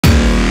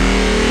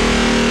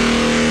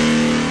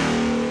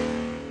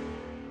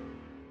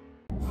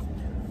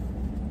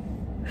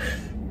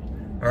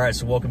Alright,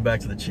 so welcome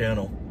back to the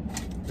channel.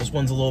 This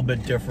one's a little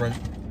bit different.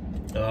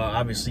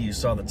 Obviously, you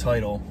saw the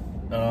title.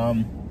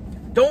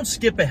 Don't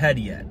skip ahead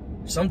yet.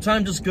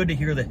 Sometimes it's good to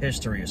hear the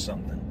history of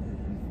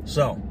something.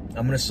 So,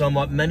 I'm going to sum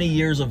up many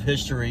years of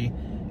history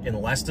in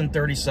less than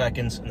 30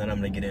 seconds, and then I'm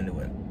going to get into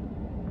it.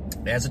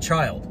 As a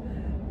child,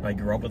 I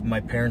grew up with my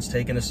parents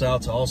taking us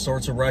out to all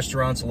sorts of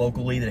restaurants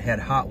locally that had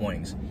hot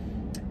wings.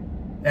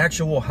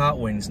 Actual hot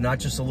wings, not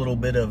just a little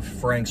bit of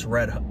Frank's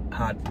Red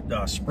Hot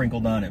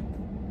sprinkled on it.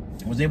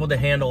 I was able to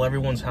handle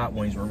everyone's hot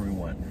wings wherever we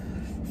went.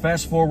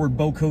 Fast forward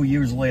beaucoup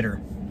years later,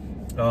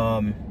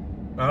 out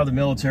of the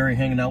military,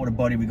 hanging out with a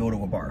buddy, we go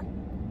to a bar.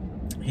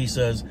 He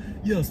says,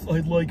 "Yes,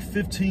 I'd like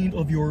 15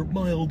 of your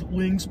mild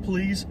wings,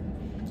 please."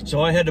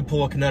 So I had to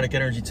pull a Kinetic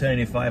Energy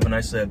 1085, and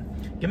I said,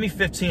 "Give me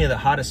 15 of the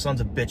hottest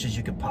sons of bitches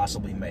you could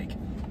possibly make."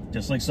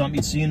 Just like something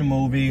you'd see in a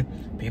movie.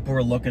 People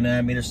were looking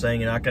at me, they're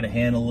saying, "You're not going to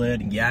handle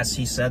it." And yes,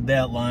 he said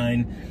that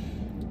line.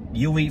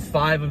 You eat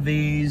 5 of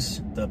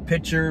these, the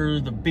pitcher,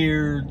 the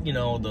beer, you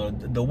know,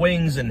 the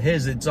wings, and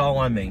it's all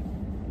on me.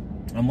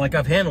 I'm like,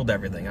 I've handled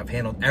everything. I've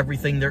handled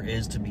everything there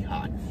is to be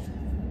hot.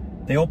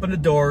 They open the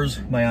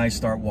doors, my eyes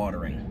start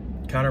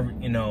watering. Kind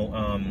of, you know,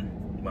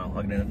 well,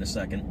 I'll get into it in a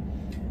second.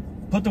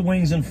 Put the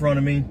wings in front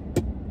of me,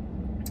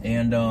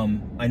 and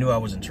I knew I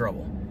was in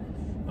trouble,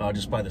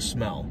 just by the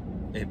smell.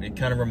 It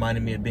kind of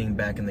reminded me of being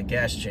back in the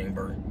gas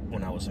chamber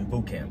when I was in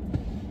boot camp.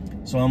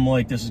 So I'm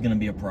like, this is going to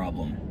be a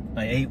problem.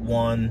 I ate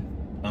one,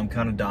 I'm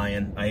kind of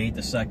dying. I ate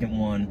the second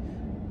one,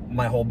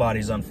 my whole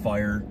body's on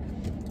fire.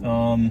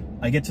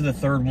 I get to the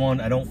third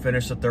one, I don't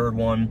finish the third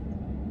one.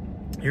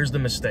 Here's the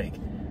mistake.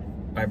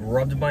 I've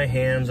rubbed my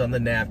hands on the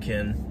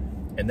napkin,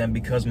 and then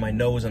because my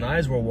nose and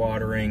eyes were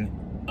watering,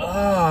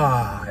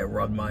 I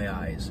rubbed my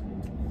eyes.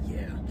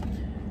 Yeah.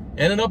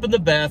 Ended up in the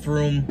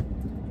bathroom,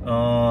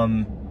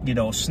 you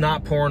know,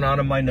 snot pouring out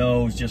of my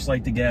nose, just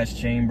like the gas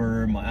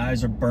chamber. My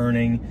eyes are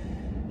burning.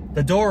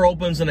 The door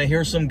opens and I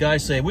hear some guy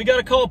say, "We got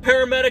to call a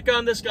paramedic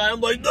on this guy."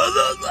 I'm like, "No,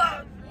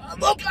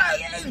 I'm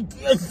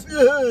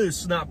okay."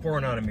 Snot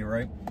pouring out of me,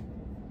 right?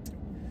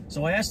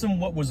 So I asked him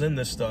what was in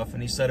this stuff,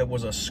 and he said it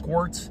was a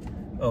squirt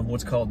of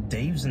what's called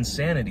Dave's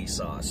Insanity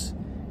sauce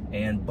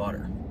and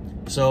butter.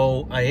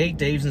 So I ate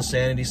Dave's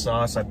Insanity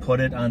sauce. I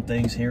put it on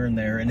things here and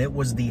there, and it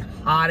was the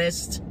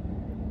hottest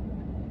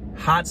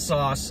hot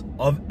sauce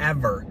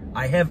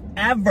I have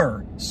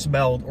ever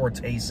smelled or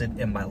tasted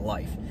in my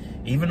life.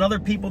 Even other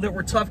people that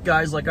were tough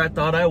guys like I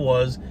thought I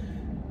was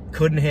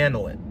couldn't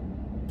handle it.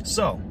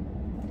 So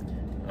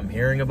I'm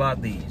hearing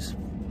about this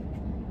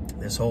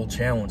whole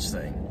challenge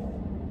thing.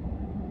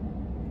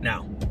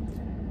 Now,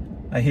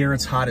 I hear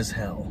it's hot as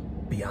hell,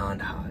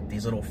 beyond hot,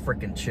 these little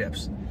freaking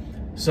chips.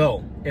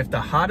 So if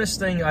the hottest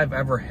thing I've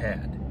ever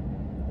had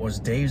was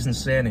Dave's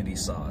Insanity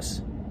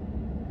sauce,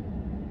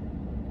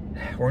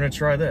 we're gonna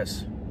try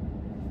this.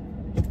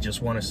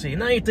 Just want to see.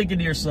 Now you're thinking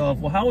to yourself,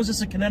 well, how is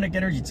this a Kinetic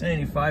Energy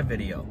 1085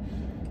 video?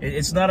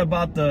 It's not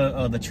about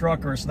the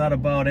truck, or it's not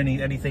about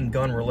anything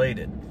gun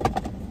related.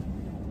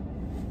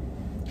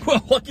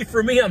 Well, lucky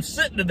for me, I'm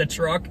sitting in the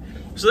truck,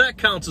 so that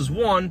counts as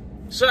one.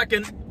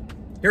 Second,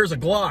 here's a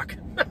Glock.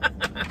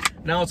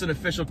 Now it's an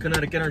official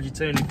Kinetic Energy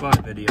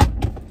 1085 video.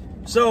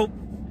 So,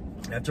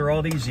 after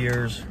all these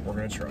years, we're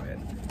gonna try it.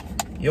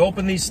 You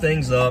open these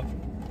things up.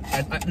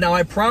 Now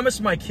I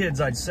promised my kids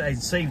I'd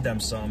save them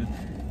some,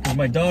 because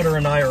my daughter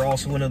and I are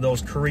also into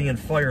those Korean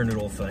fire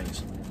noodle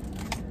things.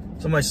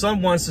 So my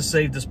son wants to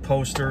save this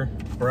poster,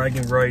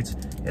 bragging rights,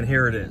 and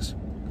here it is.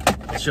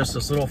 It's just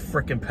this little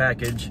frickin'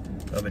 package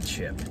of a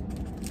chip.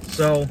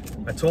 So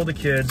I told the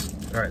kids,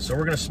 all right, so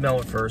we're gonna smell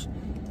it first.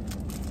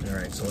 All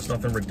right, so it's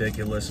nothing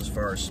ridiculous as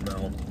far as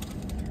smell.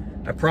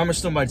 I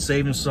promised them I'd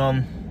save them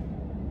some.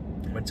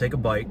 I'm gonna take a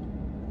bite.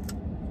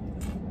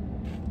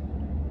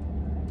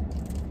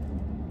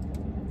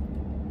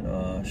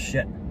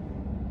 Shit.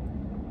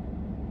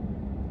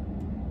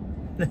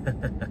 I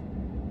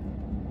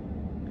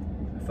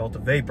felt a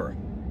vapor.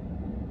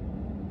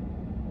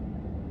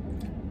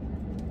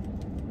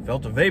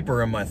 Felt a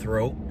vapor in my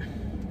throat.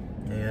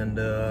 And,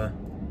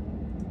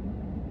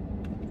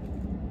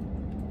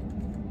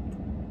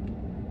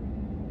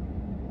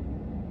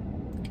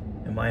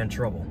 am I in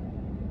trouble?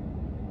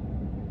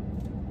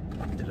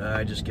 Did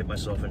I just get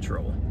myself in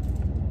trouble?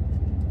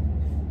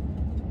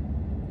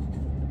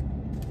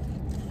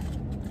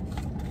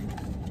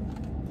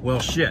 Well,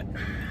 shit.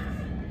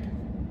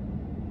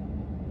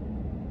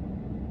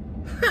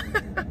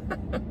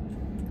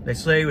 They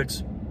say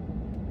it's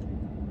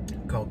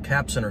called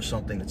capsaicin or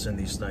something that's in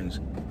these things.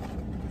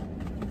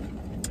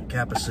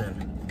 Capsaicin.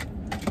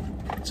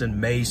 It's in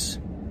mace.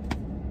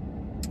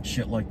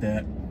 Shit like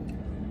that.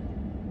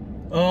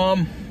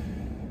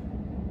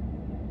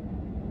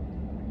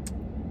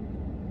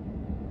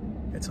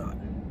 It's hot.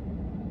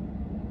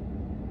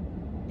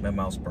 My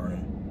mouth's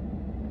burning.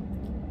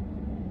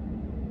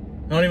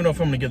 I don't even know if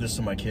I'm gonna give this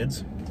to my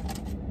kids.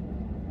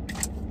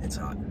 It's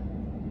hot.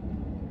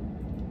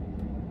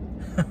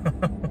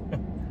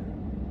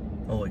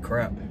 Holy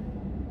crap.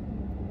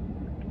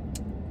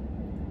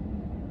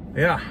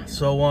 Yeah,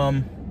 so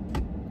I'm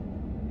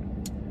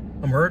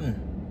hurting.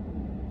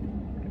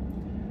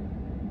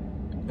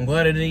 I'm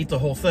glad I didn't eat the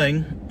whole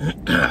thing.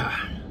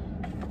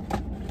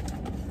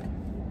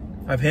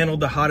 I've handled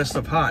the hottest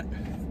of hot.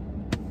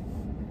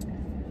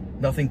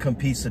 Nothing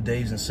competes to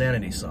Dave's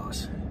Insanity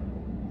sauce.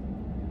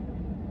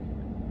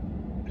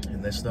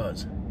 And this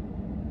does.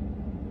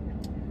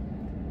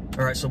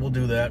 All right, so we'll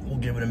do that. We'll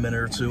give it a minute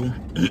or two.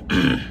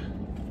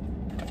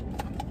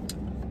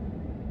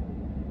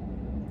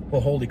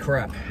 Well, holy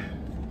crap.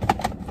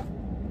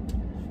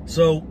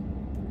 So,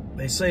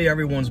 they say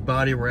everyone's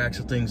body reacts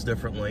to things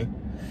differently.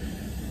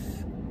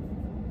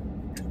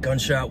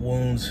 Gunshot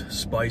wounds,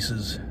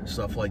 spices,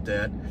 stuff like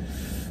that.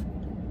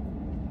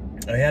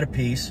 I had a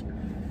piece,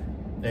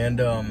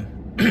 and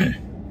I'm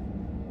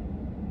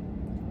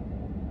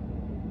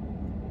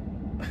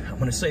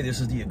gonna say this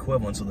is the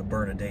equivalent of the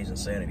burn of Dave's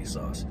Insanity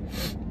sauce.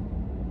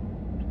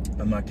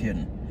 I'm not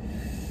kidding.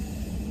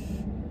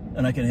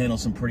 And I can handle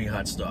some pretty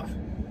hot stuff.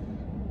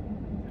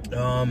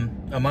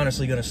 I'm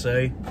honestly gonna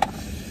say,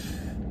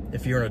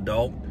 if you're an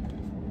adult,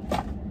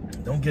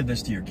 don't give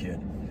this to your kid.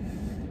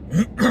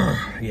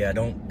 Yeah,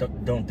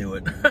 don't do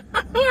it.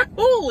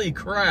 Holy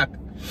crap.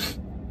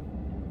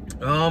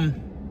 So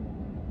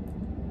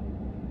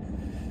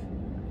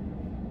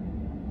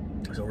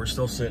we're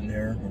still sitting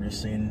here. We're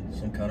just seeing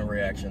some kind of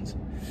reactions.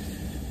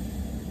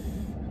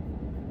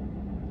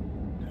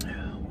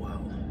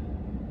 Wow.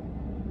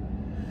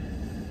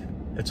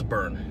 It's a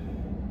burn.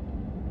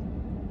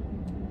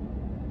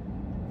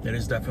 It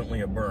is definitely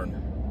a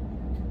burn.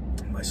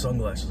 My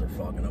sunglasses are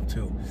fogging up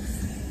too.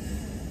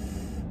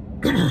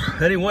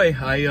 Anyway,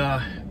 I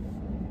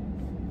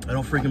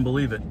don't freaking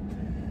believe it.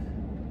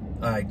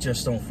 I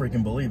just don't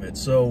freaking believe it.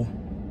 So,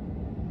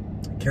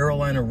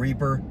 Carolina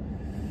Reaper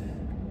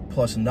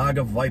plus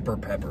Naga Viper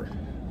pepper.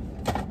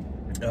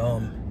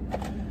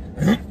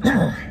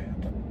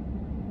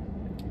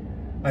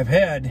 I've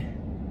had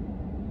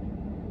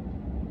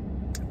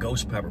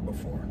ghost pepper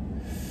before.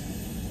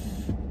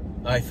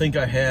 I think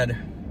I had,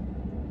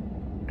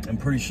 I'm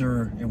pretty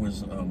sure it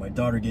was, my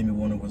daughter gave me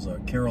one. It was a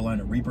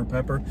Carolina Reaper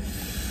pepper.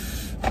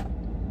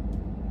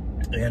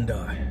 And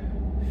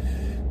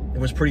it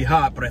was pretty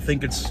hot, but I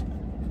think it's,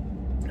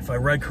 if I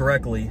read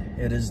correctly,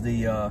 it is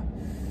the,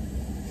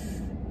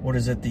 what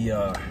is it,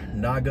 the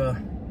Naga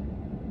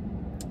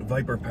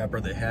Viper pepper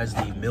that has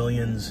the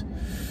millions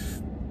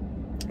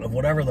of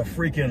whatever the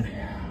freaking,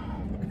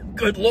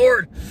 good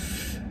Lord,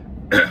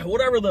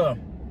 whatever the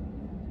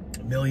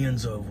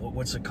millions of,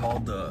 what's it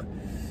called, the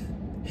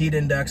heat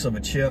index of a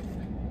chip.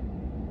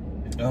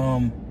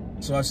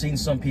 So I've seen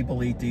some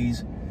people eat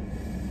these.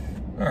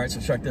 All right, so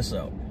check this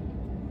out.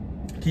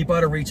 Keep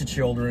out of reach of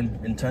children,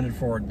 intended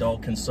for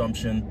adult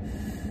consumption.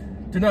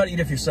 Do not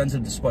eat if you're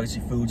sensitive to spicy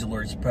foods,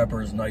 allergic to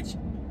peppers,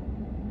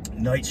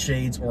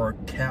 nightshades, or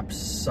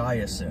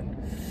capsaicin,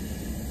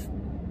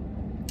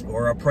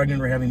 or are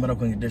pregnant or having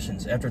medical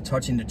conditions. After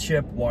touching the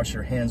chip, wash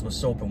your hands with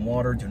soap and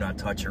water. Do not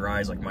touch your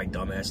eyes like my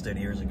dumbass did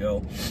years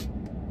ago.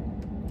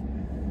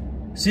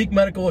 Seek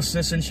medical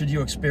assistance should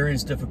you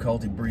experience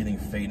difficulty breathing,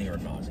 fainting, or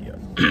nausea.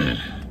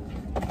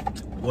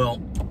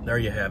 Well, there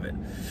you have it.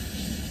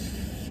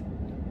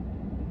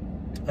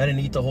 I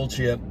didn't eat the whole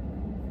chip.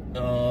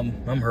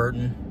 I'm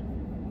hurting.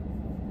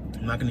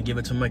 I'm not going to give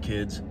it to my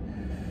kids.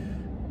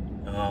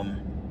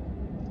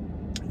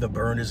 The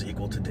burn is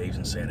equal to Dave's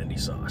Insanity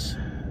sauce.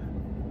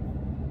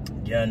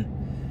 Again,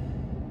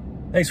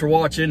 thanks for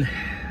watching.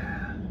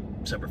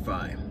 Semper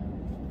Fi.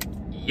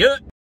 Yeah.